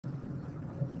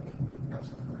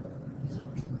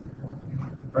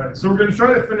All right, so we're going to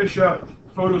try to finish up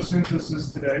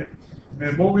photosynthesis today.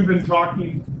 And what we've been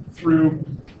talking through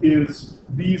is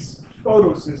these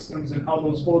photosystems and how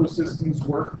those photosystems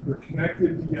work. They're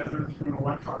connected together through an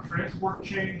electron transport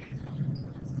chain.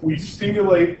 We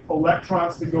stimulate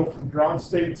electrons to go from ground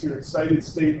state to excited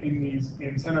state in these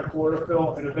antenna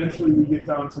chlorophyll, and eventually we get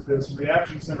down to this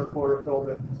reaction center chlorophyll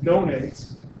that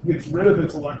donates, gets rid of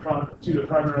its electron to the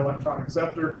primary electron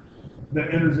acceptor, then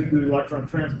enters into the electron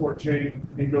transport chain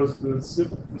and goes to the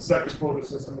second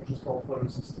photosystem, which is called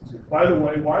photosystem 2. By the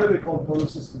way, why are they called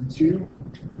photosystem 2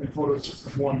 and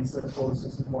photosystem 1 instead of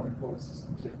photosystem 1 and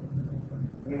photosystem 2?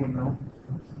 Anyone know?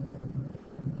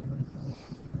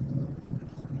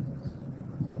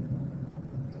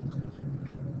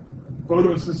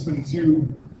 Photosystem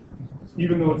 2,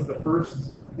 even though it's the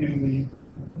first in the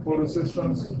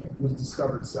photosystems, was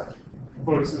discovered second.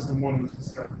 Photosystem 1 was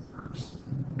discovered first.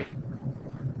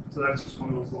 So that's just one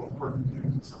of those little quirky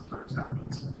things that sometimes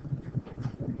happens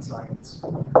in science.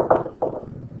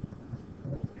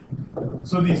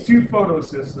 So these two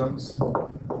photosystems,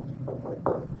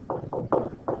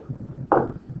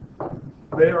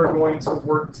 they are going to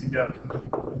work together.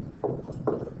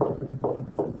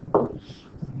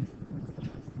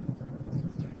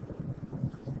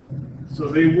 So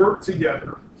they work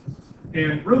together.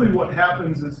 And really what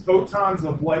happens is photons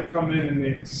of light come in and they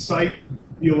excite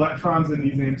the electrons in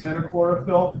these antenna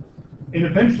chlorophyll, and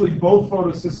eventually both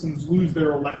photosystems lose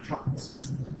their electrons.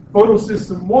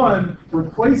 Photosystem 1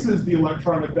 replaces the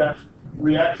electron at that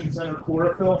reaction center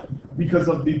chlorophyll because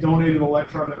of the donated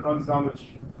electron that runs down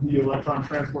the electron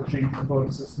transport chain from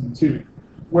photosystem 2.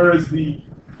 Whereas the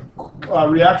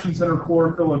reaction center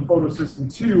chlorophyll in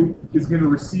photosystem 2 is going to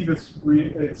receive its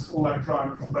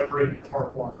electron by breaking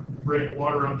apart water. Break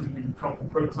water up into a couple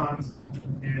protons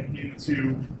and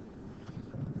into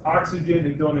oxygen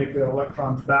and donate the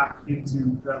electrons back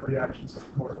into that reaction center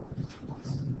chlorophyll.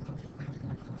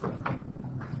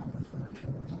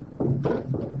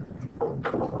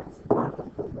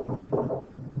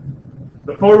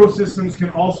 The photosystems can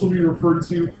also be referred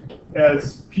to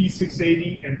as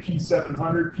P680 and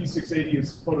P700. P680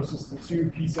 is photosystem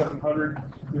 2,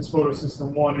 P700 is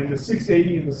photosystem 1. And the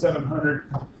 680 and the 700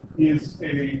 is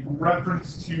a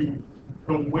reference to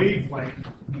the wavelength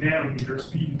nanometers.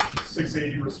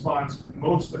 P680 responds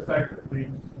most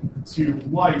effectively to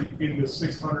light in the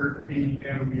 680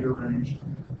 nanometer range.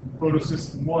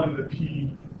 Photosystem 1, the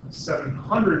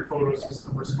P700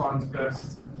 photosystem, responds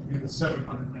best in the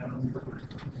 700 nanometer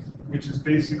range, which is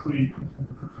basically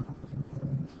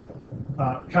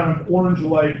kind of orange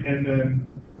light and then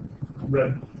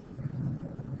red.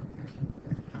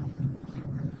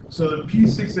 So the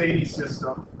P680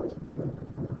 system,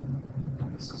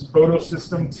 this is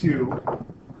photosystem 2.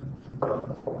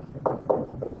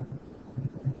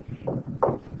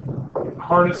 It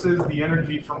harnesses the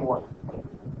energy from light.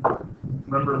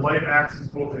 Remember, light acts as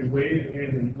both a wave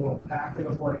and a little packet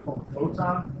of light called a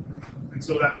photon. And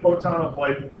so that photon of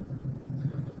light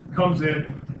comes in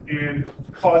and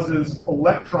causes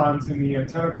electrons in the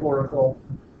antenna chlorophyll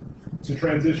to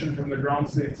transition from the ground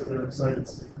state to their excited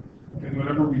state. And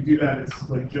whenever we do that, it's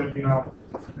like jumping out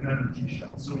an energy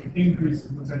shell. So we increase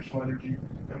the potential energy,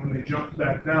 and when they jump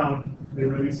back down, they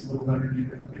release a little energy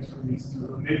that gets released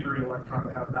to a neighboring electron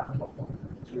to have that bump up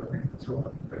to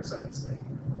an excited state.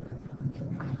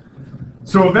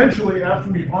 So eventually,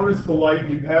 after we've harnessed the light,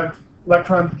 we have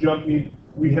electrons jumping,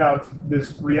 we have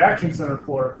this reaction center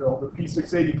chlorophyll, the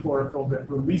P680 chlorophyll, that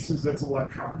releases its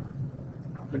electron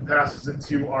and passes it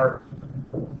to our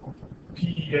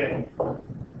PEA.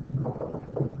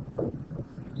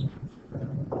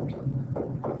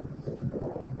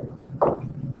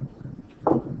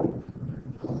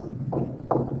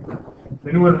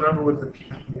 Anyone remember what the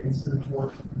PEA stood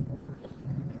for?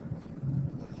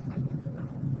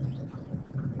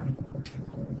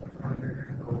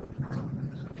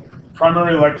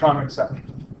 Primary electron acceptor.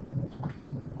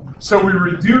 So we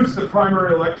reduce the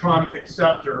primary electron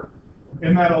acceptor,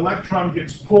 and that electron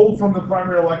gets pulled from the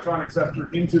primary electron acceptor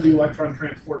into the electron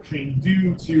transport chain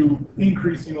due to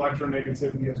increasing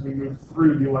electronegativity as we move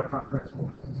through the electron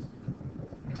transport.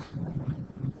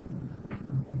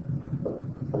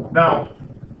 Now,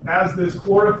 as this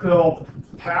chlorophyll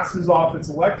passes off its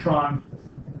electron,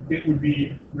 it would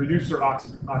be reduced or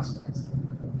oxidized.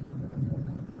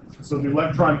 So the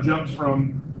electron jumps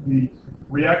from the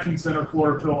reaction center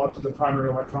chlorophyll up to the primary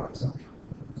electron acceptor.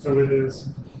 So it is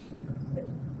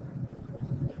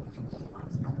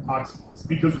oxidized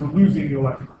because we're losing the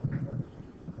electron.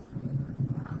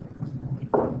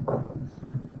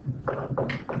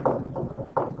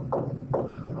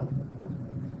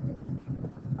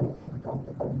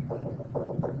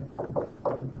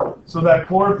 So that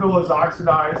chlorophyll is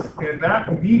oxidized, and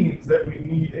that means that we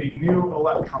need a new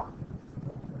electron.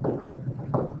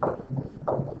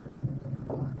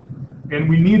 And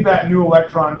we need that new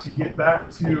electron to get back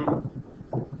to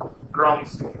ground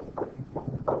state.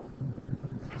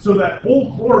 So that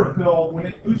whole chlorophyll, when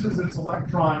it loses its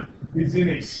electron, is in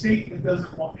a state it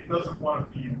doesn't want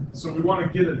to be in. So we want to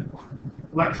get an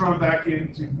electron back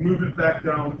in to move it back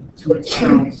down to its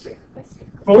ground state.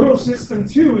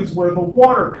 Photosystem 2 is where the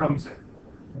water comes in.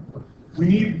 We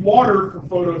need water for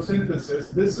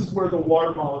photosynthesis. This is where the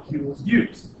water molecule is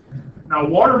used. Now,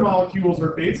 water molecules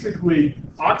are basically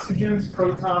oxygens,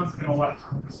 protons, and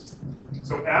electrons.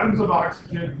 So atoms of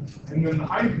oxygen, and then the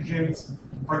hydrogens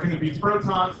are going to be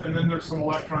protons, and then there's some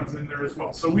electrons in there as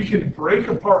well. So we can break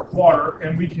apart water,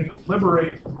 and we can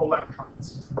liberate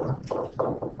electrons.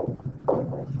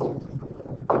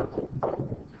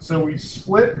 So we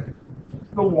split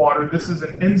the water. This is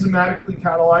an enzymatically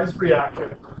catalyzed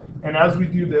reaction. And as we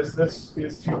do this, this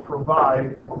is to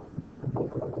provide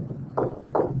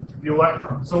the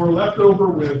electron. So we're left over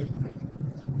with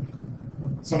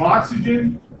some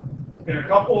oxygen and a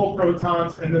couple of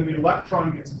protons, and then the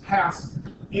electron gets passed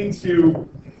into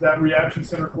that reaction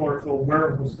center chlorophyll where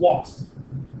it was lost.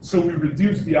 So we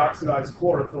reduce the oxidized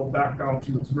chlorophyll back down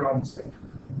to its ground state.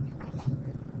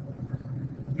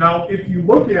 Now, if you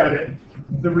look at it,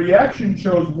 the reaction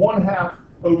shows 1/2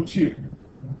 O2.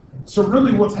 So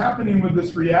really what's happening with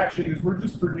this reaction is we're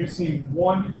just producing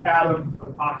one atom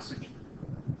of oxygen.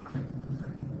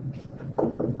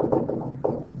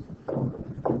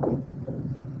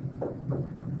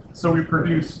 So we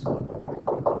produce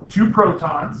 2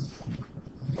 protons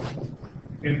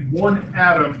and 1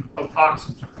 atom of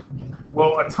oxygen.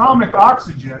 Well, atomic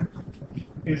oxygen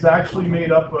is actually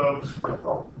made up of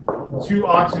 2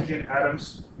 oxygen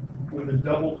atoms with a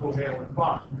double covalent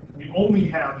bond. We only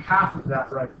have half of that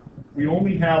right now. We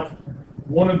only have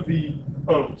one of the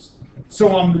O's.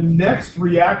 So on the next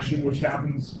reaction, which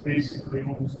happens basically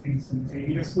almost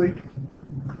instantaneously,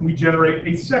 we generate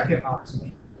a second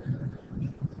oxygen.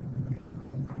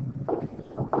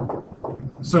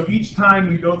 So each time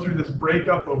we go through this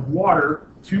breakup of water,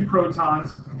 2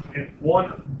 protons and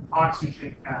 1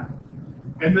 oxygen atom.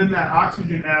 And then that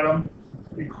oxygen atom,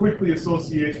 it quickly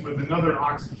associates with another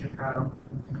oxygen atom,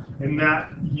 and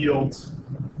that yields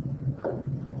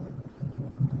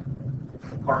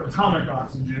our atomic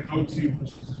oxygen, O2,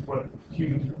 which is what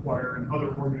humans require and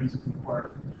other organisms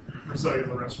require for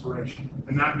cellular respiration.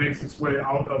 And that makes its way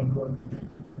out of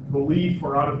the leaf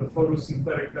or out of the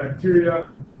photosynthetic bacteria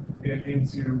and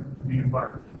into the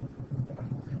environment.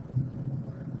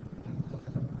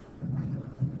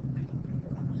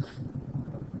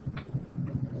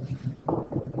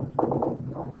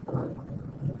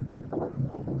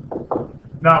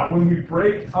 Now, when we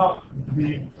break up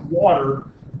the water,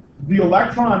 the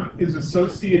electron is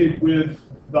associated with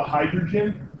the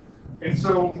hydrogen. And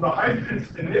so the hydrogen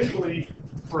initially,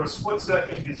 for a split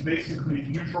second, is basically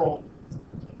neutral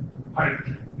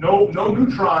hydrogen. No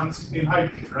neutrons in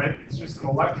hydrogen, right? It's just an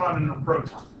electron and a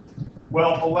proton.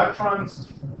 Well, electrons,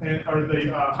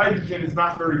 hydrogen is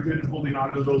not very good at holding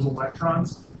onto those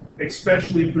electrons,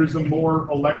 especially if there's a more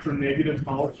electronegative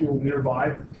molecule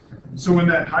nearby. So when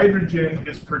that hydrogen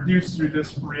is produced through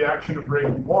this reaction of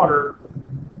breaking water,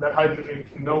 that hydrogen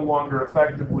can no longer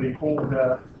effectively hold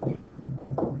the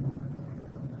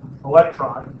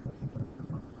electron.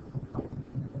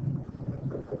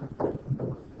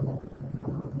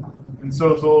 And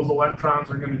so those electrons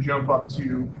are going to jump up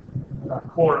to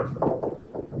chlorophyll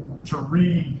to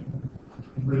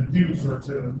reduce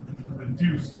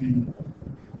the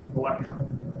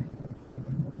electron.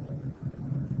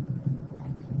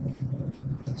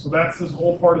 So that's this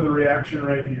whole part of the reaction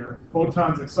right here.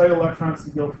 Photons excite electrons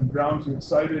to go from ground to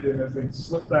excited, and as they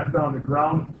slip back down to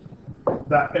ground,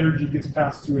 that energy gets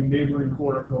passed to a neighboring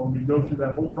chlorophyll, and we go through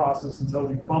that whole process until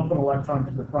we bump an electron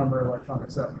to the primary electron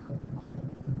acceptor.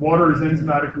 Water is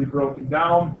enzymatically broken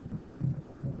down.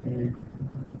 A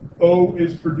O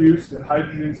is produced, and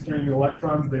hydrogen is carrying the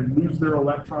electrons. They lose their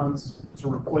electrons to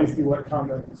replace the electron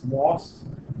that was lost.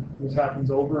 This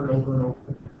happens over and over and over.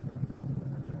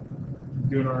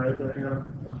 Doing all right there, Hannah?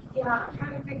 Yeah, I'm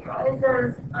trying to figure out. It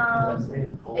says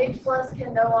H plus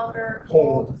can no longer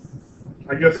hold.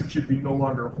 I guess it should be no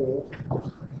longer hold.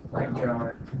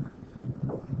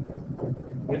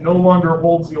 It no longer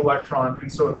holds the electron,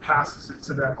 and so it passes it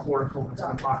to that chlorophyll that's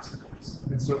been oxidized.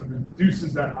 And so it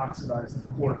reduces that oxidized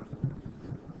chlorophyll.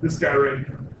 This guy right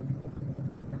here.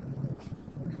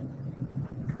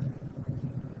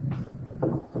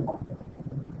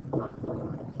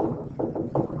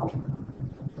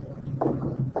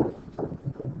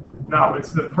 Now,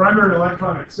 it's the primary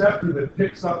electron acceptor that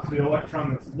picks up the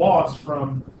electron that's lost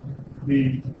from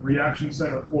the reaction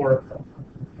center chlorophyll.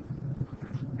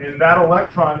 And that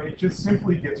electron, it just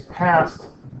simply gets passed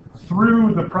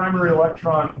through the primary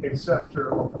electron acceptor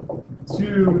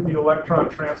to the electron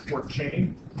transport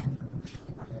chain.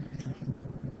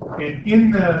 And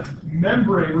in the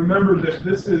membrane, remember that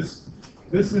this is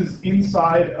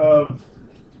inside of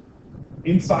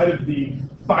the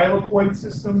thylakoid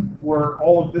system where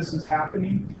all of this is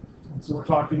happening. So we're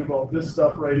talking about this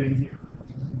stuff right in here.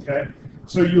 Okay?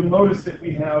 So you'll notice that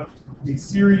we have a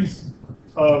series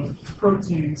of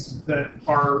proteins that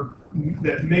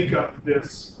make up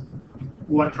this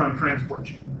electron transport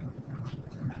chain.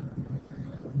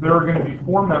 There are going to be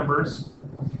 4 members.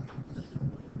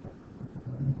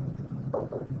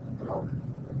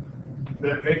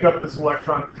 That make up this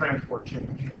electron transport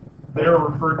chain. They are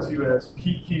referred to as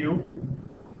PQ,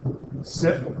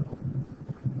 CIP,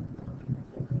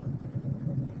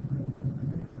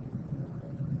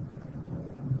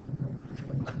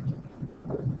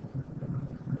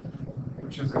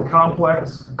 which is a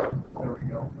complex, there we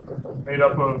go, made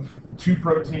up of 2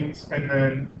 proteins, and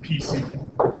then PC.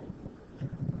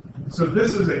 So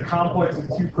this is a complex of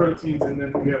 2 proteins, and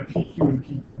then we have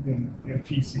PQ and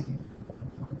PC.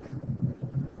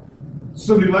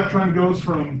 So the electron goes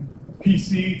from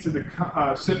PC to the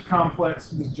CIP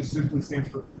complex, which just simply stands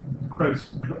for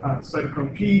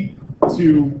cytochrome P,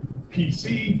 to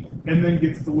PC, and then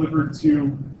gets delivered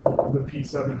to the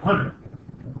P700.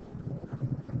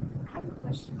 I have a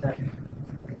question.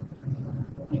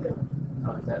 You go.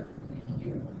 Oh, is that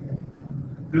PQ?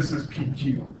 This is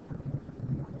PQ.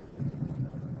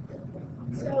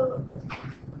 So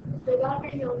the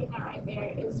diagram you're looking at right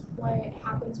there is what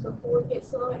happens before it gets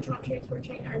to the electron transport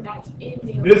chain, or that's in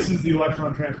the This is the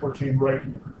electron transport chain right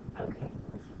here. Okay.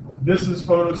 This is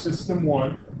photosystem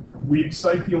 1. We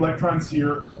excite the electrons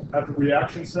here at the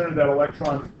reaction center. That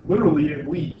electron, literally, it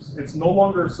leaves. It's no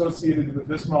longer associated with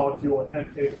this molecule, and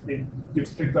it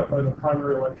gets picked up by the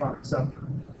primary electron acceptor.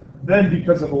 Then,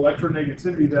 because of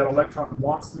electronegativity, that electron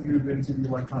wants to move into the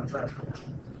electron transport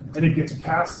chain, and it gets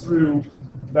passed through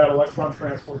that electron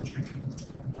transport chain.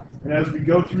 And as we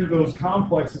go through those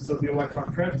complexes of the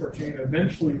electron transport chain,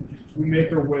 eventually we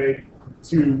make our way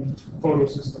to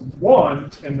photosystem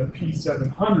 1 and the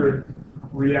P700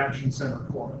 reaction center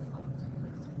chlorophyll.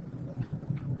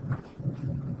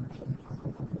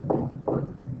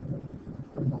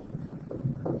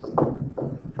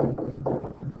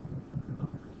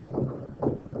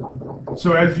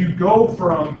 So as you go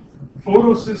from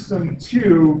photosystem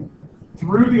 2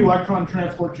 through the electron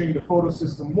transport chain to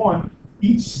photosystem 1,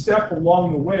 each step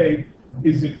along the way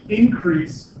is an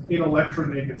increase in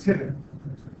electronegativity.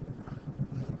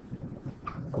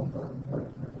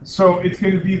 So it's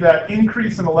going to be that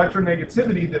increase in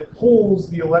electronegativity that pulls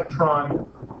the electron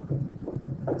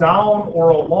down or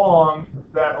along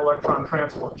that electron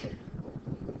transport chain.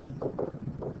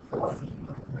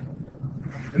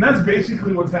 And that's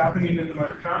basically what's happening in the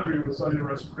mitochondria with cellular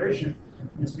respiration,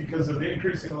 is because of the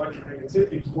increasing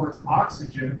electronegativity towards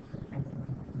oxygen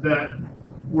that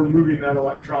we're moving that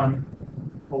electron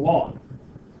along.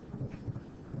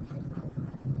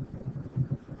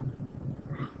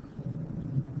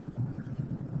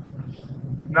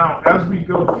 Now, as we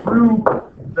go through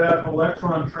that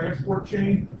electron transport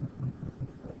chain,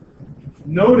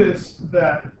 notice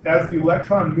that as the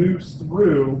electron moves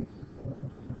through,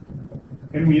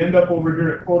 and we end up over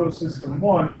here at photosystem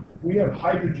 1, we have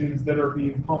hydrogens that are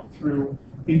being pumped through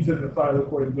into the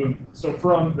thylakoid lumen. So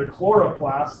from the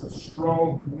chloroplast, the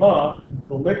stroma,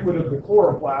 the liquid of the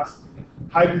chloroplast,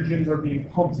 hydrogens are being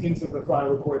pumped into the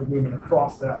thylakoid lumen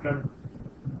across that membrane.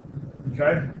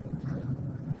 Okay?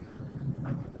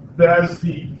 As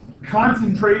the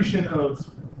concentration of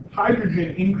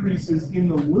hydrogen increases in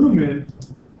the lumen,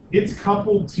 it's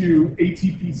coupled to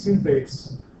ATP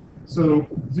synthase. So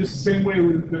just the same way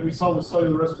that we saw with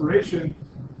cellular respiration,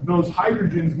 those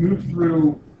hydrogens move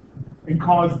through and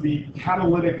cause the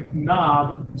catalytic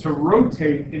knob to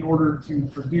rotate in order to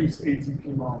produce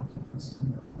ATP molecules.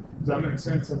 Does that make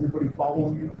sense? Everybody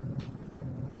following you?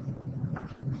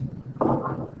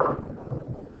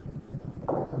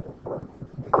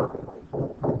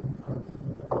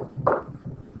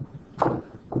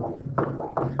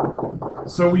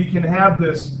 So we can have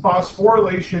this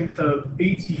phosphorylation of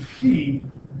ATP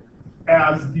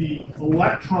as the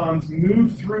electrons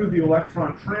move through the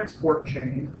electron transport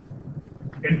chain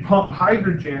and pump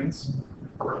hydrogens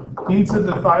into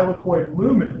the thylakoid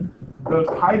lumen. Those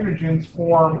hydrogens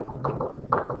form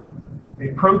a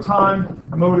proton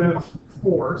motive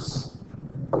force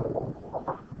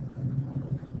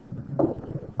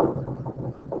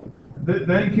that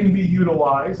then can be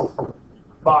utilized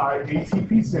by ATP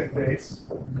synthase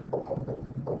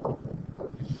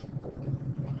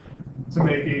to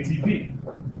make ATP.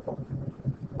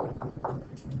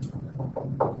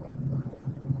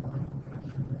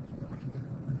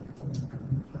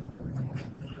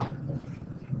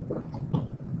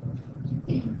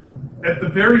 At the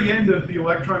very end of the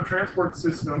electron transport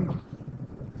system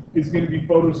is going to be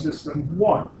photosystem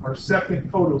 1, our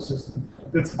second photosystem,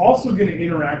 that's also going to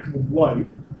interact with light.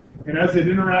 And as it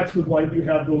interacts with light, you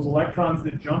have those electrons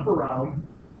that jump around,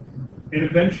 and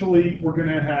eventually we're going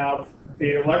to have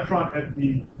an electron at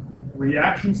the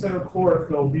reaction center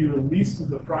chlorophyll be released to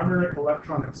the primary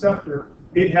electron acceptor.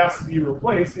 It has to be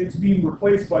replaced. It's being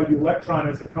replaced by the electron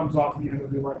as it comes off the end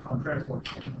of the electron transport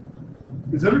chain.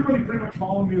 Is everybody pretty much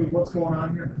following me with what's going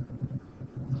on here?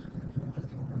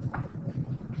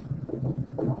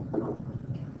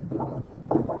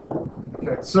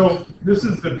 Okay, so this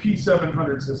is the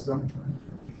P700 system,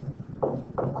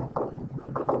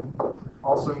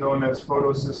 also known as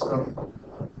photosystem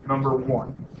number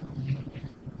 1.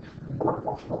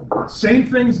 Same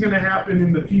thing's going to happen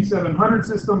in the P700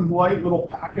 system. Light, little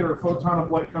packet or photon of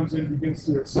light comes in, begins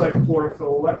to excite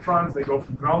chlorophyll electrons. They go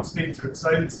from ground state to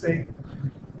excited state.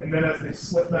 And then as they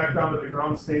slip back down to the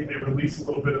ground state, they release a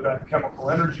little bit of that chemical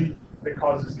energy that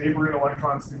causes neighboring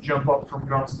electrons to jump up from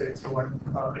ground state to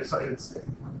excited state.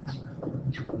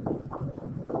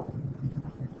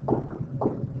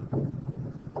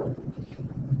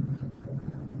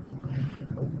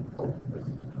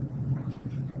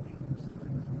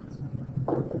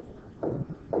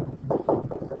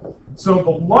 So the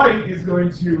light is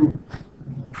going to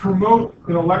promote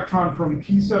an electron from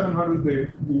P700,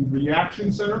 the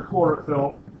reaction center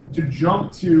chlorophyll, to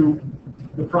jump to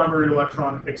the primary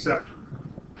electron acceptor.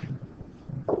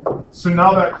 So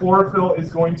now that chlorophyll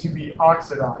is going to be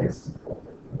oxidized.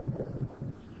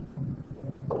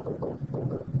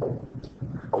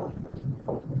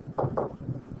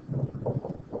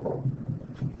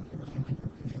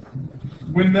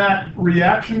 When that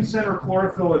reaction center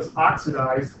chlorophyll is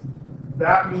oxidized,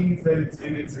 that means that it's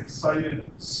in its excited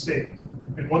state.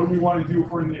 And what do we want to do if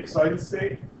we're in the excited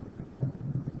state?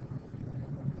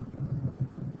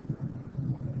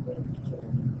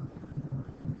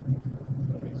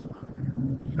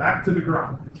 Back to the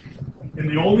ground. And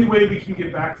the only way we can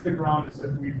get back to the ground is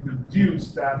if we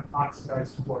reduce that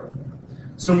oxidized chlorophyll.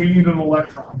 So we need an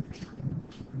electron.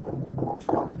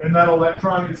 And that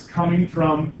electron is coming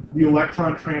from the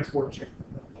electron transport chain.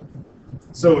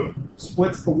 So it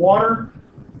splits the water,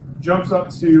 jumps up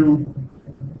to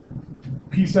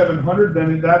P700,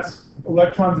 then that's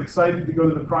electrons excited to go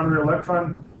to the primary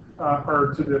electron,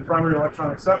 or to the primary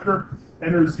electron acceptor,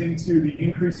 enters into the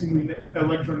increasingly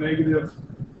electronegative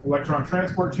electron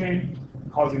transport chain,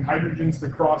 causing hydrogens to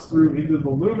cross through into the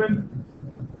lumen,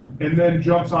 and then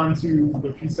jumps onto the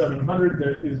P700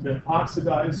 that has been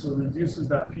oxidized, so it reduces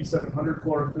that P700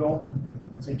 chlorophyll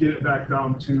to get it back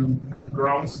down to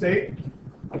ground state.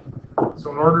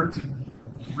 So in order to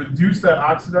reduce that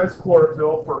oxidized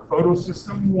chlorophyll for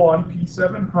photosystem 1,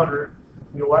 P700,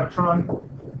 the electron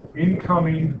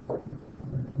incoming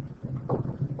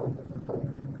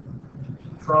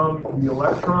from the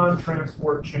electron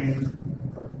transport chain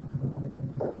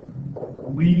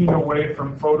leading away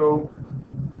from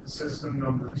photosystem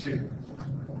number 2.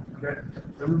 Okay?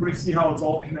 Everybody see how it's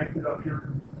all connected up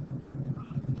here?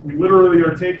 We literally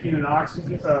are taking an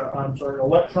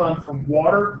electron from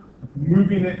water,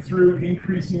 moving it through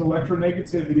increasing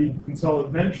electronegativity until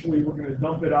eventually we're going to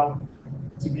dump it out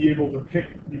to be able to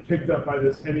be picked up by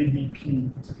this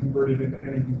NADP to convert it into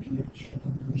NADPH,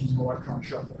 which is an electron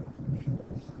shuffle.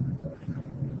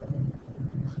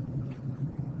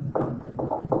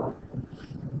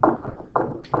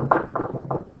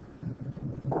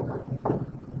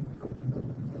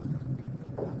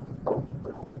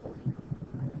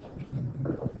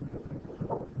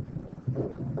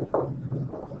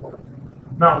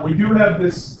 Now, we do have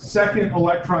this second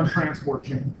electron transport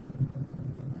chain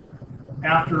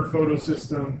after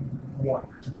photosystem 1.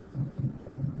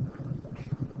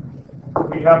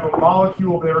 We have a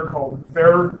molecule there called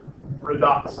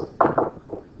ferridoxin.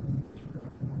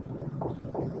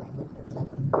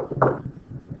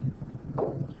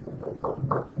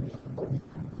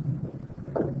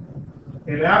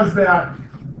 And as that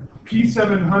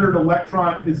P700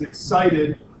 electron is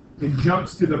excited, it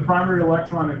jumps to the primary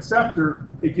electron acceptor.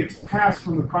 It gets passed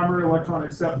from the primary electron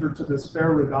acceptor to this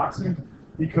ferridoxin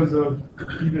because of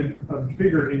even a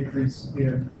further increase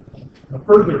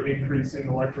in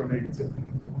electronegativity.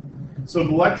 So the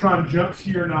electron jumps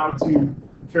here now to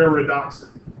ferridoxin.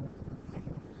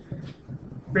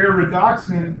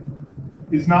 Ferridoxin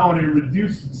is now in a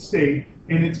reduced state,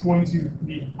 and it's going to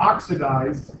be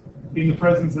oxidized in the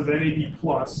presence of NAD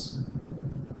plus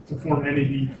to form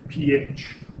NADPH.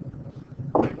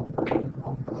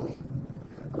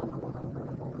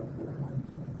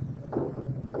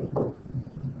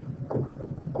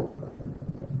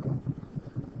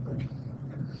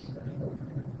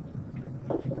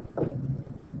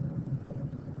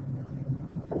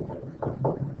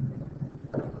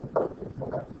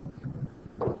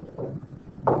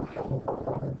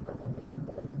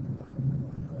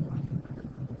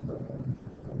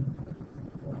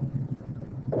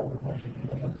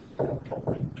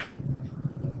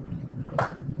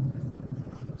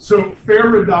 So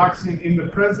ferredoxin, in the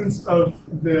presence of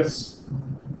this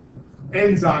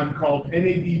enzyme called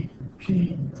NADP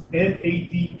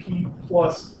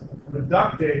plus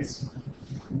reductase,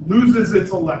 loses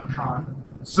its electron.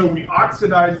 So we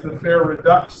oxidize the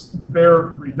ferredoxin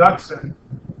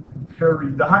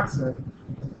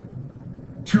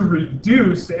to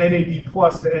reduce the NAD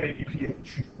plus to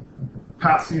NADPH,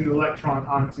 passing the electron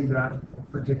onto that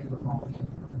particular molecule.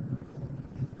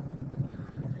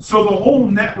 So the whole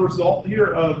net result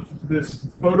here of this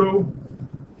photo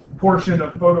portion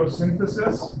of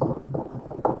photosynthesis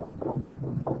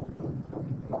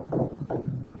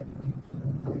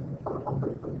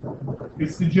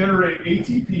is to generate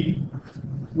ATP,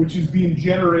 which is being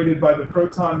generated by the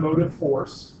proton motive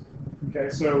force. Okay,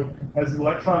 so as the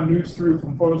electron moves through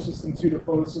from photosystem 2 to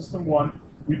photosystem 1,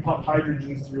 we pump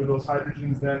hydrogens through. Those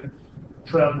hydrogens then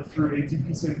travel through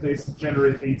ATP synthase to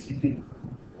generate ATP.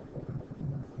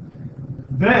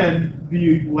 Then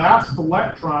the last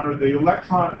electron, or the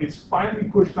electron, is finally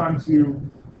pushed onto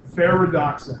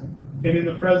ferredoxin, and in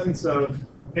the presence of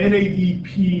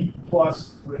NADP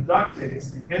plus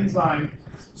reductase, the enzyme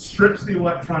strips the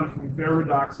electron from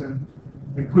ferredoxin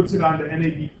and puts it onto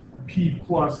NADP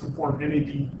plus to form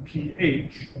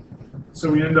NADPH.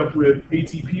 So we end up with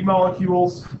ATP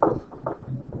molecules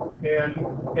and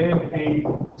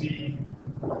NADPH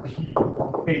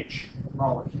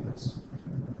molecules.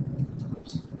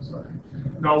 Sorry.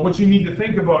 Now, what you need to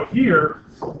think about here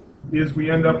is we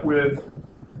end up with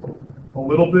a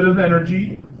little bit of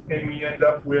energy, and we end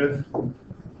up with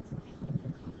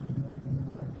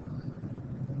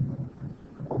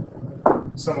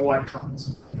some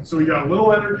electrons. So we got a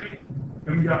little energy,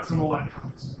 and we got some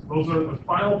electrons. Those are the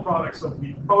final products of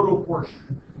the photo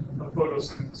portion of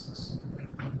photosynthesis.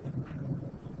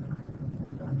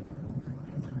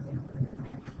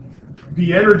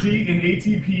 The energy in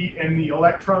ATP and the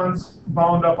electrons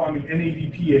bound up on the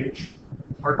NADPH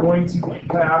are going to be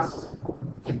passed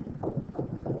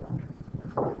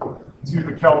to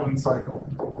the Kelvin cycle,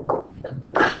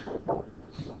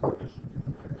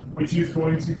 which is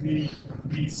going to be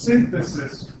the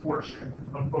synthesis portion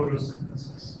of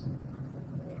photosynthesis.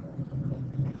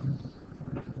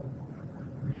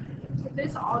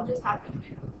 This all just happened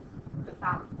in the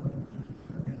fat.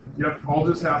 Yep, all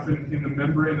just happened in the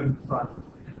membrane of the fat.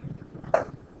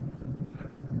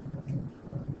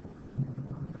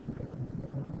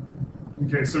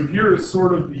 Okay, so here is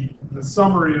sort of the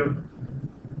summary of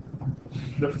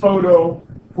the photo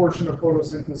portion of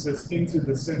photosynthesis into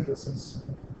the synthesis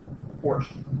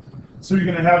portion. So you're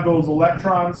going to have those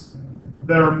electrons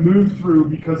that are moved through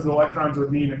because the electrons are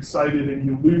being excited, and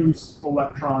you lose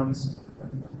electrons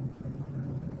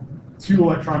to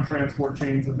electron transport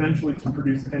chains eventually to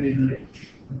produce NADH,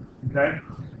 okay?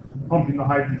 Pumping the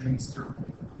hydrogens through,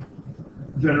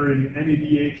 generating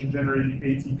NADH and generating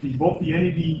ATP. Both the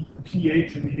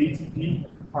NADPH and the ATP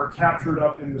are captured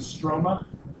up in the stroma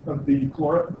of the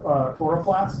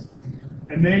chloroplast,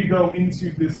 and they go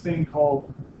into this thing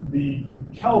called the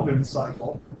Kelvin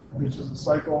cycle, which is a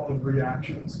cycle of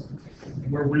reactions,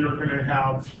 where we are going to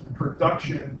have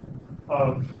production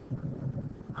of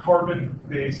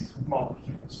carbon-based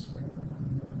molecules.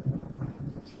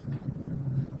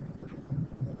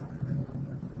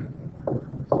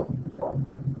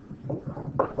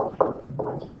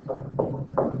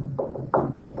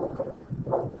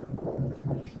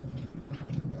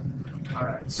 All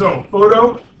right, so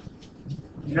photo,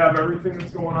 you have everything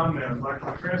that's going on there.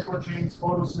 Electron transport chains,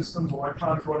 photosystems,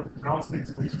 electrons going from ground state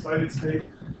to the excited state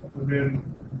within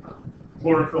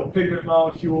chlorophyll pigment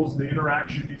molecules, the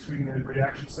interaction between the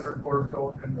reaction center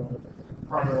chlorophyll and the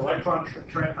primary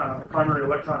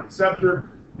electron acceptor,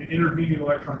 the intervening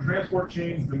electron transport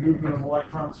chains, the movement of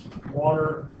electrons from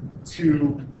water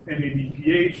to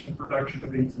NADPH, the production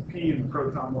of ATP and the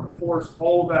proton motive force.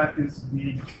 All of that is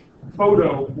the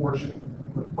photo portion,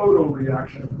 the photo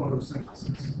reaction of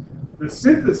photosynthesis. The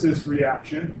synthesis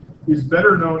reaction is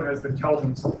better known as the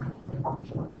Kelvin cycle.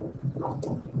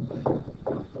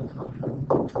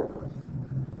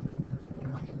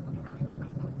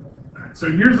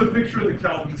 So here's a picture of the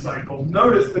Kelvin cycle.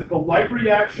 Notice that the light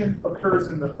reaction occurs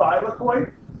in the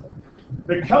thylakoid.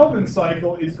 The Kelvin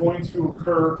cycle is going to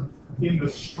occur in the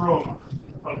stroma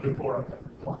of the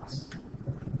chloroplast.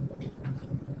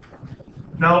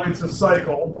 Now it's a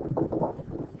cycle,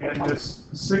 and this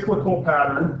cyclical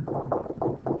pattern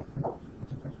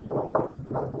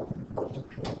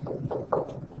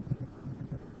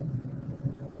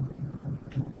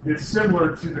is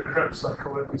similar to the Krebs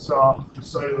cycle that we saw for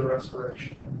cellular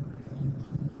respiration.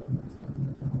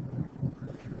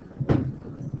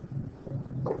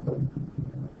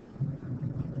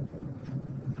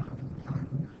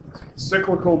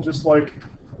 Cyclical, just like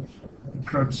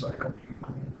Krebs cycle.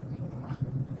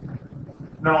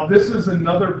 Now, this is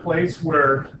another place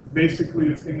where basically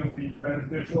it's going to be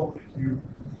beneficial if you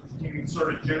can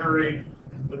sort of generate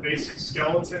the basic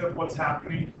skeleton of what's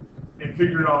happening and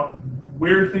figure out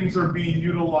where things are being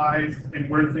utilized and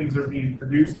where things are being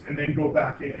produced, and then go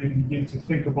back in and begin to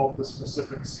think about the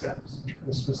specific steps,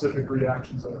 the specific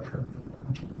reactions that occur.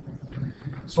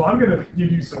 So I'm going to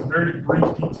give you some very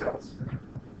brief details.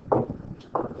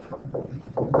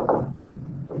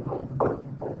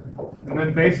 And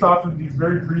then based off of these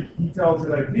very brief details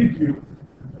that I give you,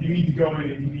 you need to go in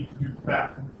and you need to do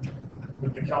that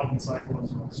with the Kelvin cycle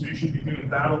as well. So you should be doing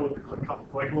battle with the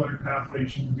glycolytic pathway, you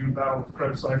should be doing battle with the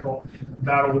Krebs cycle,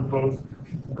 battle with both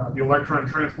the electron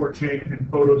transport chain and the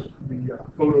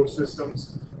photo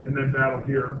systems, and then battle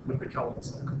here with the Kelvin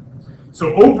cycle.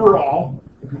 So overall,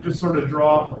 if we just sort of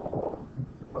draw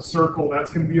a circle,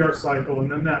 that's going to be our cycle,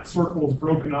 and then that circle is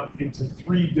broken up into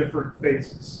 3 different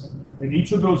phases. In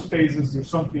each of those phases, there's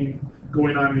something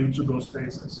going on in each of those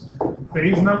phases.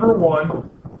 Phase number 1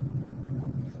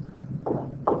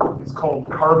 is called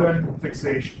carbon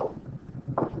fixation.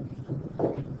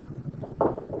 Okay,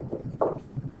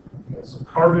 so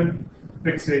carbon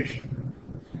fixation.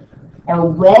 Our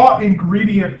raw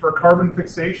ingredient for carbon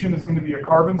fixation is going to be a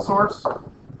carbon source.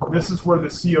 This is where the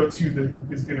CO2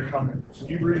 is going to come in. So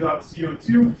you breathe out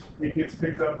CO2, it gets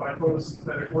picked up by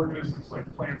photosynthetic organisms like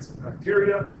plants and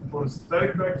bacteria,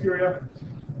 photosynthetic bacteria.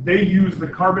 They use the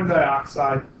carbon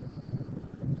dioxide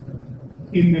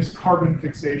in this carbon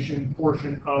fixation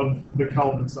portion of the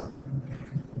Kelvin cycle.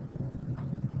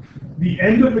 The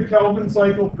end of the Kelvin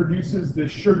cycle produces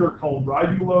this sugar called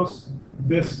ribulose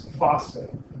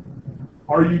bisphosphate,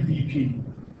 RUBP.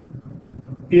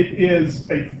 It is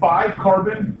a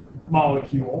 5-carbon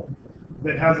molecule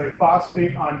that has a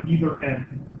phosphate on either end.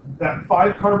 That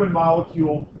 5-carbon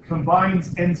molecule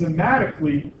combines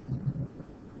enzymatically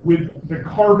with the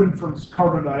carbon from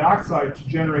carbon dioxide to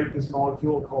generate this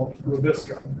molecule called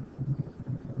rubisco.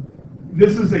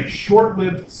 This is a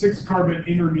short-lived 6-carbon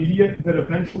intermediate that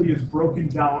eventually is broken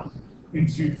down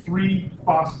into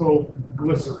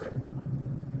 3-phosphoglycerate.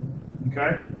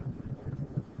 Okay?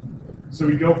 So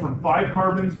we go from 5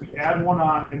 carbons, we add 1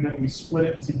 on, and then we split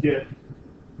it to get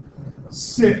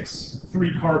 6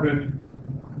 3-carbon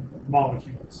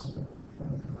molecules.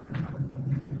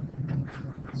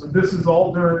 So this is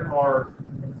all during our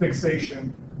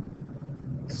fixation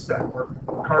step, or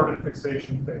carbon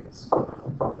fixation phase.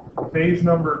 Phase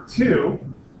number 2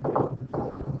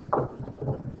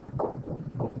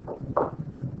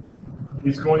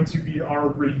 is going to be our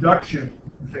reduction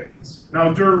phase.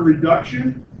 Now during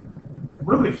reduction,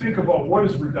 really think about what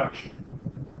is reduction.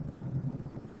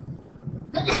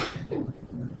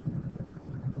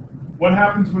 What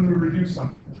happens when we reduce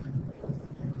something?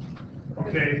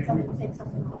 Okay,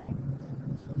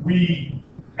 we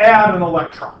add an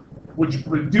electron, which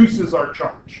reduces our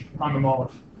charge on the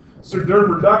molecule. So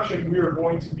during reduction, we are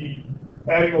going to be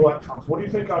adding electrons. What do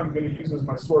you think I'm going to use as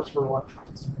my source for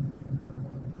electrons?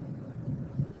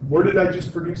 Where did I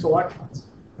just produce electrons?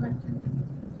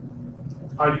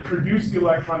 I produce the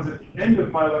electrons at the end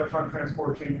of my electron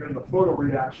transport chain during the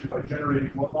photoreaction by generating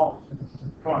what molecule?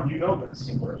 Come on, you know this.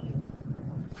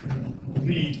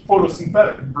 The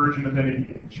photosynthetic version of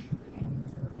NADH.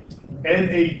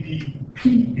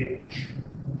 NADPH.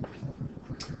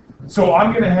 So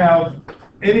I'm going to have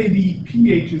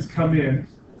NADPHs come in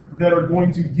that are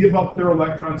going to give up their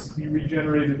electrons to be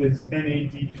regenerated as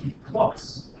NADP+.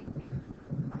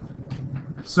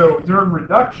 So during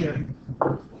reduction,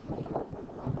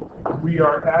 we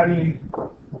are adding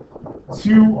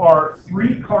to our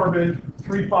 3-carbon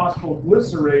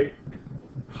 3-phosphoglycerate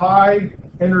high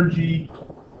energy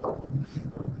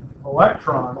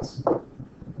electrons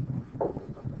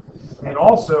and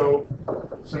also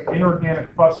some inorganic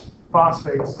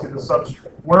phosphates to the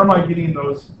substrate. Where am I getting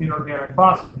those inorganic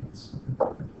phosphates?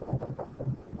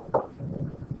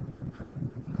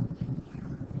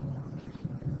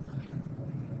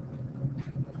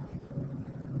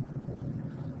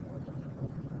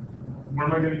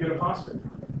 am I going to get a phosphate?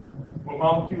 What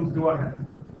molecules do I have?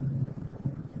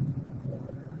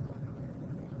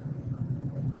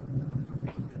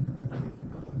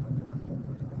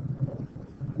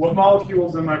 What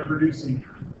molecules am I producing here?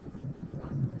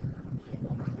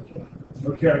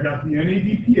 Okay, I got the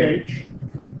NADPH.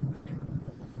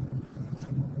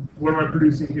 What am I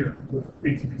producing here with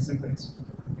ATP synthase?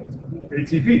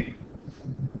 ATP.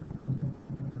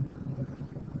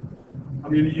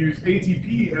 I'm going to use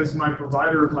ATP as my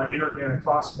provider of my inorganic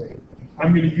phosphate.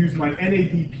 I'm going to use my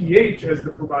NADPH as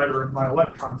the provider of my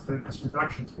electrons in this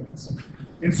reduction phase.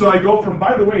 And so I go from,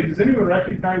 by the way, does anyone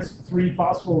recognize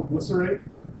 3-phosphoglycerate?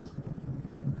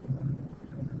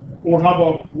 Or how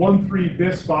about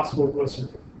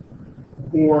 1,3-bisphosphoglycerate?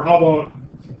 Or how about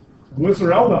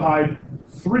glyceraldehyde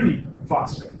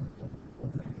 3-phosphate?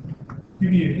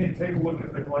 Give you a hint, take a look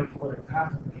at the glycolytic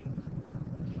pathway.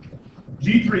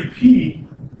 G3P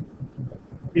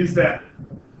is that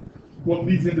what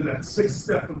leads into that 6th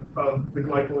step of the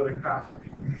glycolytic pathway.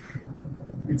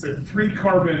 It's a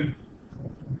 3-carbon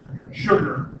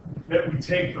sugar that we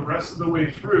take the rest of the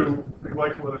way through the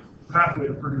glycolytic pathway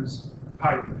to produce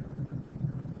pyruvate.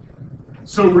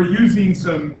 So we're using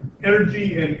some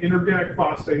energy and inorganic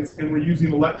phosphates, and we're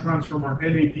using electrons from our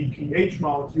NADPH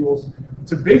molecules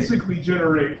to basically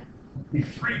generate a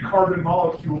 3-carbon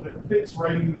molecule that fits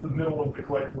right into the middle of the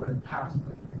glycolytic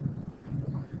pathway.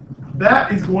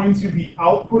 That is going to be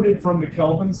outputted from the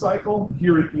Kelvin cycle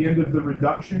here at the end of the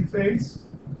reduction phase,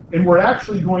 and we're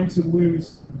actually going to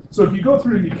lose. So if you go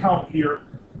through and you count here,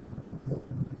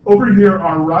 over here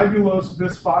are ribulose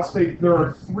bisphosphate. There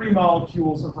are 3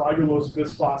 molecules of ribulose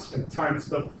bisphosphate times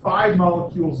the 5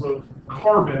 molecules of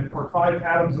carbon, or 5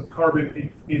 atoms of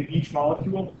carbon in each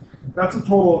molecule. That's a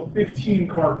total of 15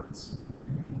 carbons.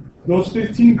 Those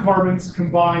 15 carbons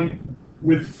combine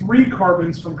with 3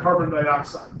 carbons from carbon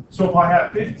dioxide. So if I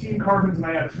have 15 carbons and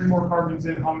I add 3 more carbons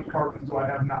in, how many carbons do I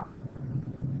have now?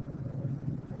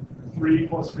 3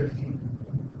 plus 15.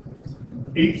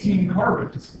 18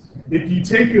 carbons. If you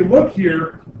take a look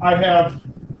here, I have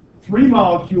 3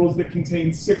 molecules that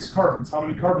contain 6 carbons. How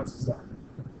many carbons is that?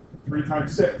 3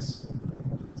 times 6.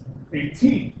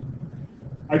 18.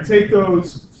 I take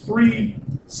those 3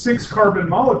 6-carbon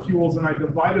molecules and I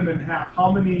divide them in half.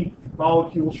 How many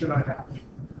molecules should I have?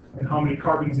 And how many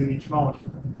carbons in each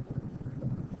molecule?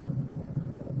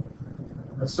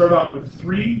 I start out with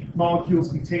 3 molecules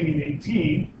containing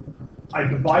 18. I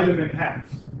divide them in half.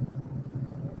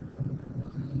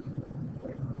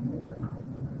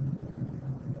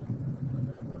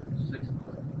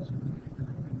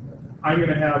 I'm going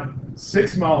to have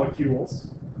 6 molecules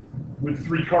with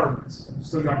 3 carbons.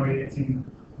 Still got my 18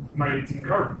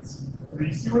 carbons. Do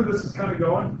you see where this is kind of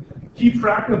going? Keep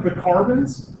track of the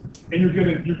carbons, and you're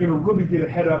gonna really get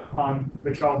ahead up on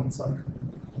the Kelvin cycle.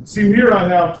 See here, I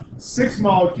have 6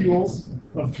 molecules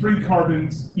of 3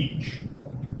 carbons each.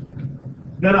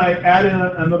 Then I add in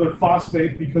another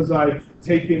phosphate because I've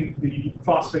taken the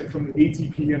phosphate from the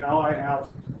ATP, and now I have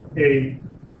a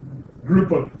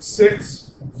group of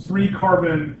 6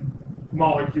 3-carbon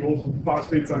molecules with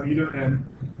phosphates on either end.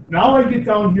 Now I get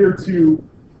down here to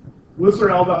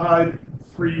glyceraldehyde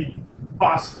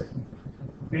 3-phosphate.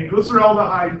 And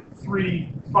glyceraldehyde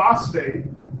 3-phosphate,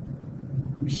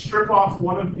 we strip off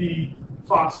one of the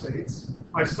phosphates.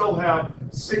 I still have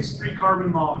 6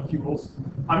 3-carbon molecules.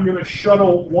 I'm going to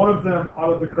shuttle one of them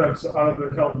out of the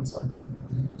Kelvin cycle.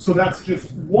 So that's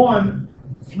just one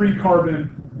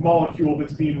 3-carbon molecule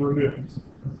that's being removed.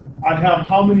 I have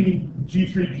how many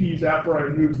G3Ps after I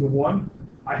removed the 1?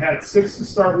 I had 6 to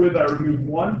start with. I removed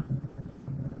 1.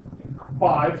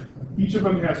 5. Each of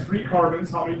them has 3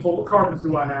 carbons. How many total carbons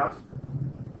do I have?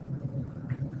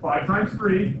 5 times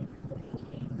 3,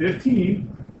 15.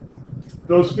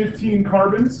 Those 15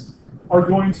 carbons are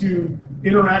going to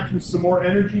interact with some more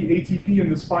energy, ATP, in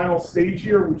this final stage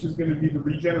here, which is going to be the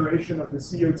regeneration of the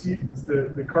COT,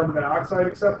 the carbon dioxide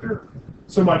acceptor.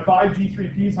 So my 5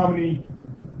 G3Ps, how many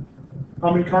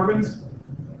carbons?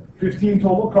 15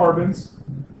 total carbons.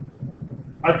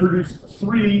 I produce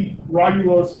 3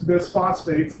 ribulose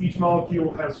bisphosphates. Each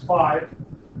molecule has 5.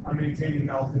 I'm maintaining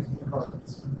now 15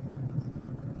 carbons.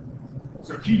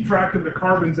 So keep track of the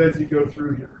carbons as you go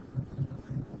through here.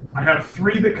 I have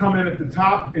 3 that come in at the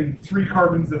top and 3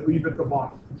 carbons that leave at the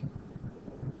bottom.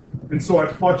 And so I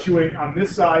fluctuate on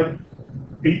this side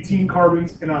 18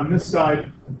 carbons and on this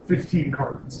side 15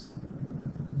 carbons.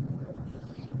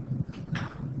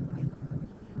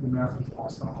 The math is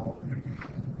lost on all of you.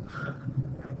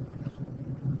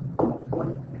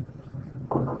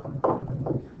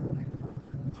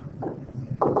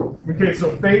 Okay,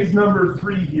 so phase number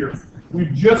 3 here.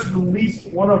 we've just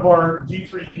released one of our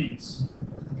G3Ps.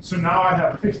 So now I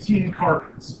have 15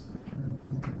 carbons.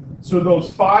 So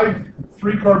those 5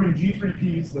 3-carbon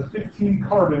G3Ps, the 15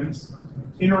 carbons,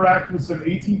 interact with some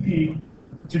ATP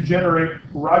to generate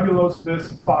ribulose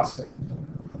bisphosphate.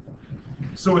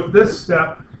 So at this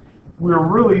step, we're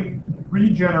really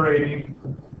regenerating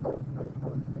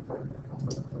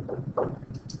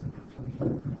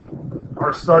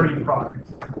our starting product,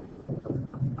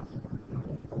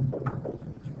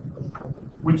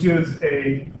 which is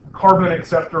a carbon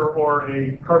acceptor or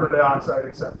a carbon dioxide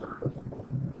acceptor.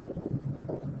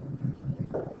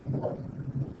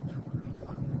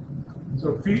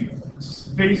 So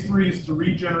phase 3 is to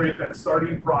regenerate that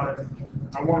starting product.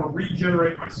 I want to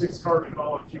regenerate my 6-carbon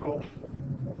molecule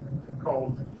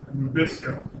called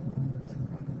Nabisco.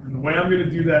 And the way I'm going to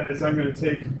do that is I'm going to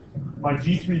take my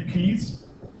G3Ps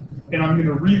and I'm going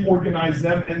to reorganize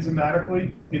them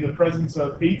enzymatically in the presence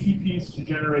of ATPs to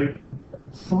generate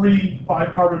 3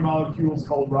 5-carbon molecules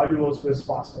called ribulose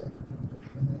bisphosphate.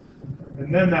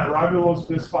 And then that ribulose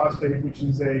bisphosphate, which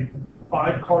is a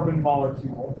 5-carbon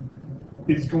molecule,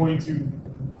 is going to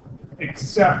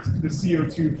accept the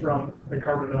CO2 from the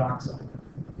carbon dioxide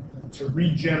to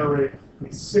regenerate a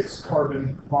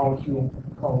 6-carbon molecule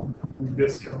called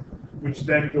Nabisco, which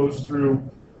then goes through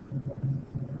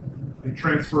a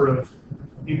transfer of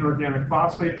inorganic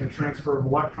phosphate and a transfer of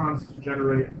electrons to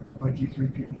generate my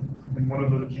G3P. And one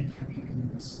of those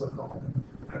G3Ps is slipped off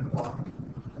at the bottom.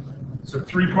 So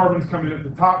 3 carbons come in at the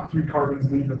top, 3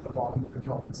 carbons leave at the bottom of the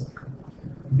Kelvin cycle.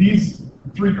 These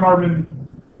 3-carbon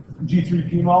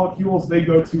G3P molecules, they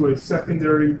go to a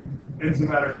secondary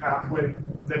enzymatic pathway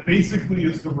that basically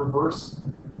is the reverse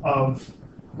of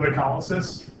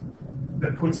glycolysis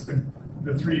that puts the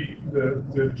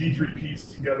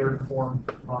G3Ps together to form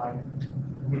my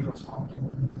glucose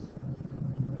molecule.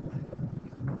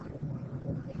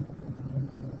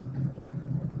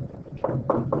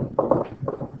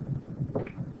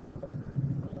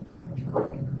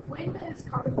 When does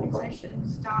carbon fixation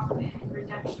stop and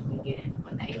reduction begin?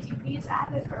 When the ATP is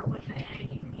added or when the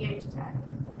NADPH is added?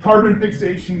 Carbon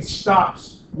fixation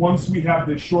stops once we have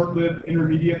the short-lived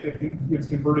intermediate that gets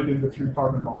converted into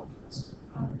 3-carbon molecules.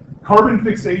 Carbon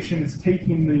fixation is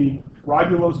taking the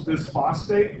ribulose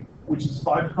bisphosphate, which is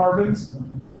 5 carbons.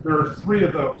 There are 3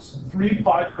 of those, 3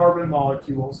 5-carbon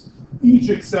molecules.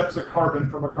 Each accepts a carbon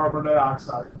from a carbon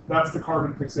dioxide. That's the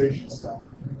carbon fixation step.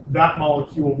 That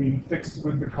molecule being fixed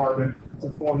with the carbon to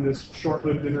form this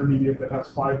short-lived intermediate that has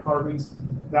 5 carbons.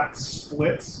 That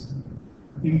splits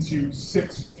into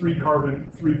 6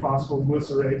 3-carbon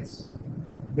 3-phosphoglycerates.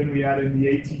 Then we add in the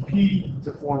ATP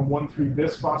to form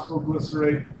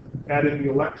 1,3-bisphosphoglycerate. Add in the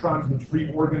electrons, which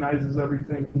reorganizes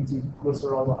everything into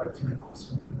glyceraldehyde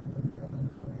 3-phosphate.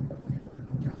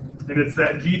 And it's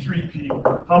that G3P.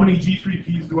 How many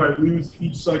G3Ps do I lose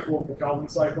each cycle of the Kelvin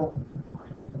cycle?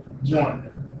 1.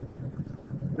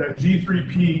 That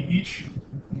G3P, each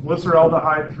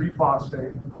glyceraldehyde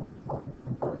 3-phosphate,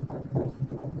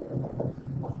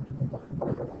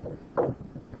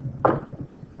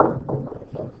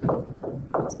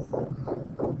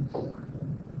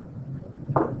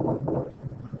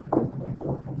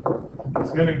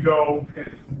 is going to go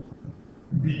and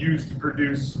be used to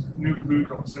produce new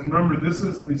glucose. And remember, this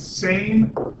is the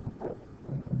same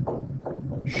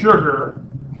sugar,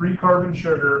 3-carbon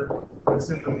sugar, that's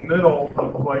in the middle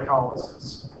of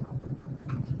glycolysis.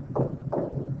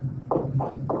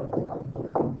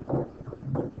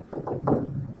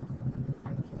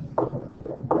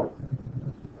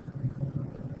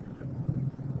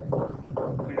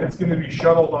 And it's going to be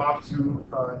shuttled off to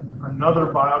another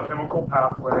biochemical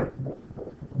pathway.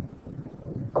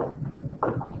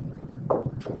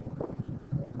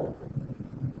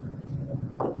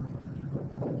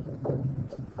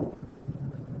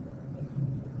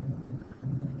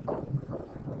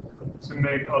 To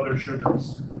make other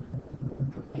sugars,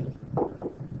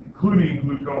 including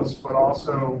glucose, but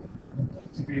also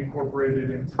to be incorporated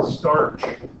into starch,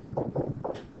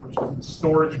 which is the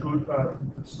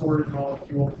storage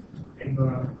molecule in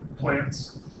the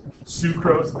plants,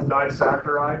 sucrose, the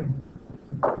disaccharide,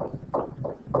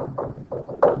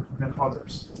 and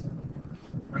others.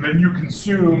 And then you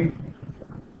consume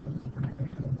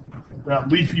that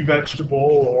leafy vegetable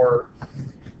or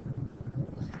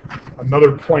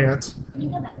another plant,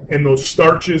 and those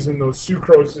starches and those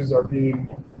sucroses are being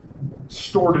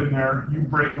stored in there. You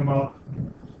break them up,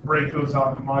 break those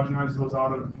out, homogenize those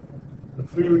out of the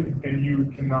food, and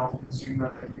you can now consume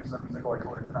them and use them in the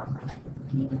glycolytic pathway.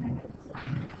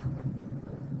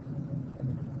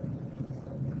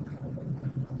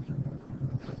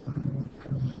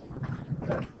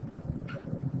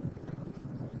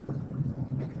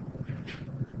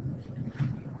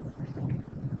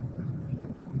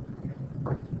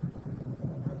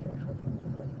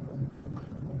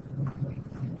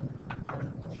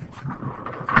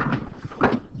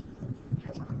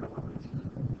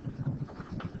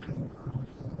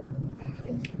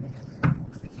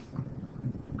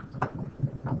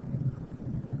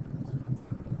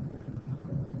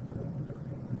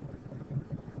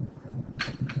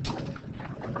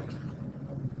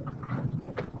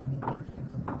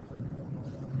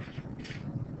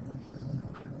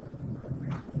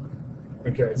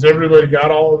 Okay, has everybody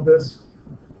got all of this?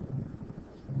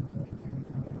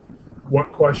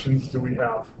 What questions do we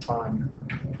have on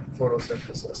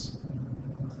photosynthesis?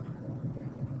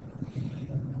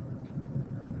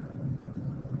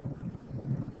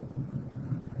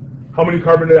 How many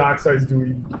carbon dioxides do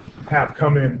we have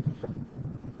come in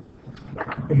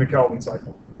the Kelvin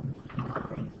cycle?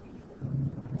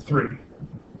 3.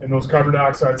 And those carbon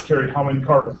dioxides carry how many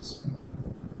carbons?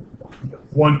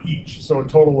 1 each, so a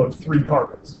total of 3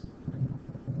 carbons.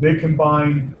 They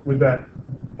combine with that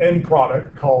end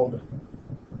product called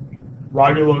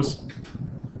ribulose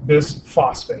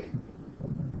bisphosphate,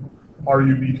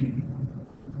 RUBP.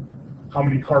 How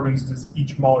many carbons does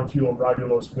each molecule of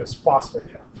ribulose bisphosphate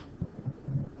have?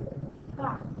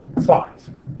 5.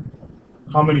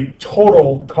 How many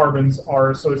total carbons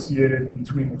are associated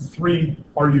between the 3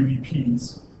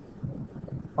 RUBPs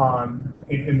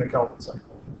in the Kelvin cycle?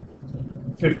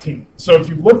 15. So if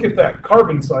you look at that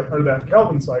carbon cycle or that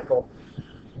Kelvin cycle,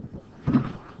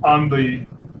 on the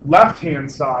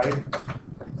left-hand side,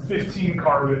 15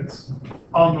 carbons.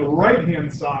 On the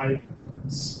right-hand side,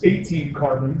 18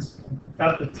 carbons.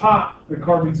 At the top, the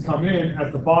carbons come in.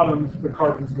 At the bottom, the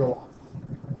carbons go off.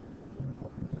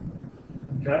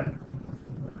 Okay?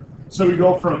 So we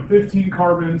go from 15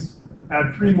 carbons,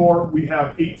 add 3 more, we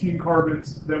have 18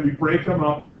 carbons, then we break them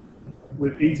up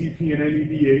with ATP and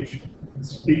NADH.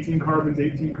 It's 18 carbons,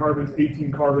 18 carbons,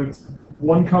 18 carbons.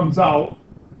 1 comes out,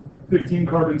 15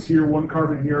 carbons here, 1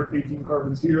 carbon here, 18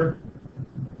 carbons here.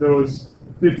 Those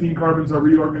 15 carbons are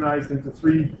reorganized into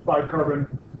 3 5-carbon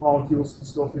molecules,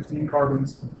 still 15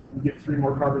 carbons. You get 3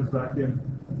 more carbons back in,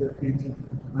 you get 18.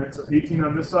 Right? So 18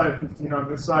 on this side, 15 on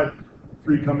this side,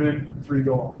 3 come in, 3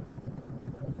 go out.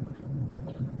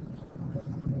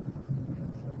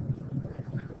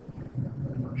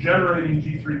 Generating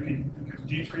G3P, because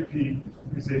G3P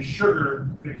is a sugar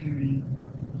that can be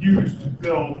used to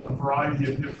build a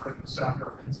variety of different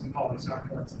saccharides and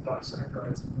polysaccharides and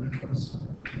disaccharides and glucose.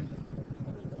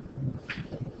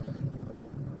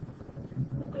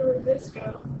 The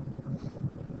Rubisco,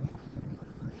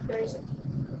 there's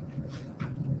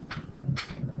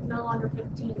no longer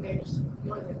 15, there's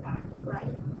more than that,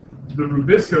 right? The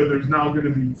Rubisco, there's now going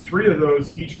to be 3 of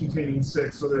those, each containing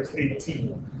 6, so there's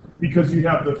 18. Because you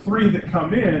have the 3 that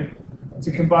come in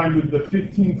to combine with the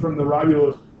 15 from the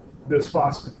ribulose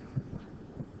bisphosphate.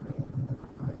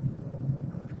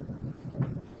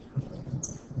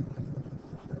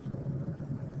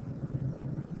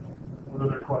 What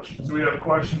other questions? Do we have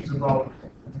questions about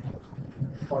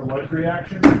our life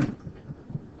reaction?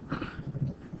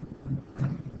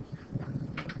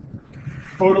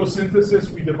 Photosynthesis,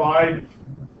 we divide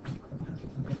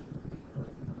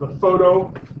the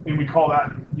photo, and we call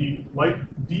that the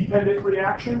light-dependent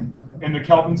reaction, and the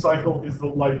Kelvin cycle is the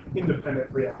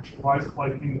light-independent reaction. Why is it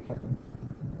light-independent?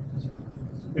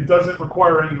 It doesn't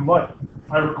require any light.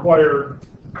 I require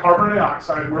carbon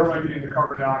dioxide. Where am I getting the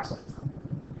carbon dioxide from?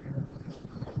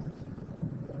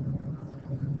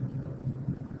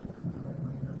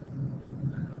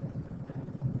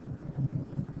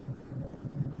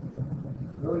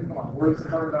 Really? Come on. Where does the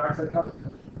carbon dioxide come from?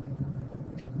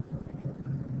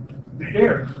 The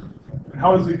air. And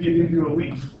how does it get into a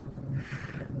leaf?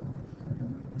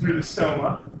 Through the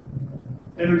stoma,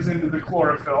 enters into the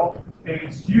chlorophyll, and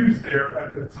it's used there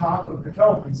at the top of the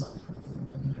Kelvin cycle.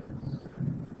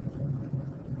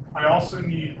 I also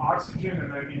need oxygen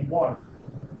and I need water.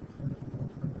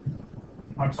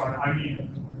 I'm sorry, I need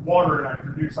water and I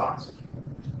produce oxygen.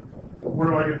 Where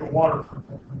do I get the water from?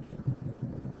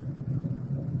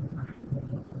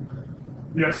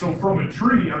 Yeah, so from a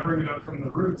tree, I bring it up from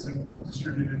the roots and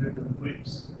distribute it into the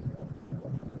leaves.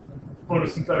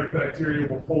 Photosynthetic bacteria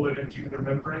will pull it into their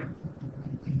membrane.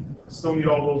 Still need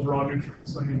all those raw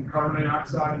nutrients. I need carbon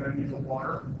dioxide and I need the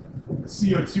water. The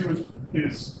CO2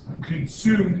 is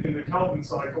consumed in the Kelvin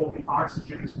cycle. The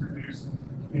oxygen is produced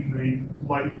in the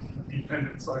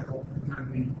light-dependent cycle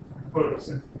during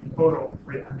the photo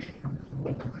reaction.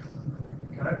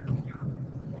 Okay?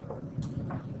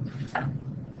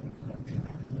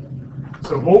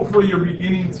 So hopefully you're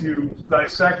beginning to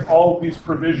dissect all of these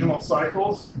provisional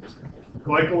cycles: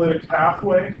 glycolytic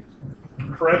pathway,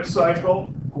 Krebs cycle,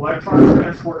 electron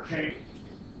transport chain,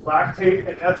 lactate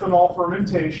and ethanol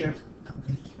fermentation,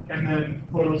 and then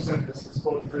photosynthesis,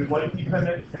 both the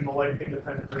light-dependent and the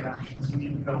light-independent reactions. You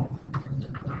need to know.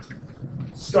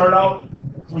 Start out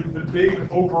with the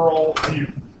big overall view.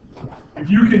 If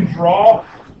you can draw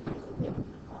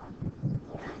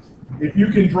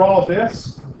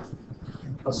this,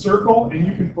 a circle, and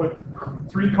you can put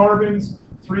 3 carbons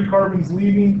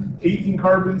leaving, 18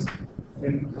 carbons,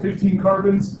 and 15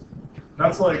 carbons,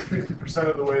 That's like 50%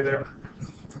 of the way there.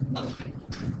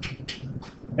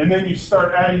 And then you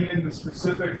start adding in the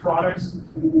specific products,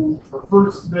 or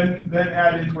first, then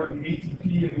add in what the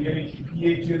ATP and the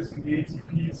NADPHs and the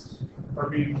ATPs are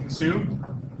being consumed.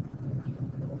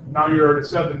 Now you're at a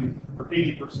 70 or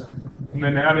 80%. And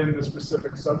then add in the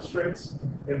specific substrates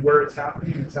and where it's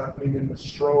happening. It's happening in the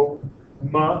stroma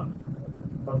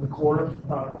of the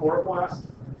chloroplast,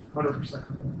 100%.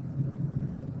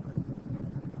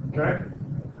 Okay?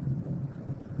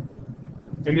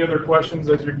 Any other questions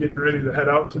as you're getting ready to head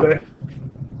out today?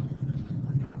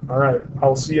 All right,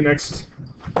 I'll see you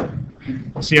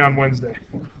on Wednesday.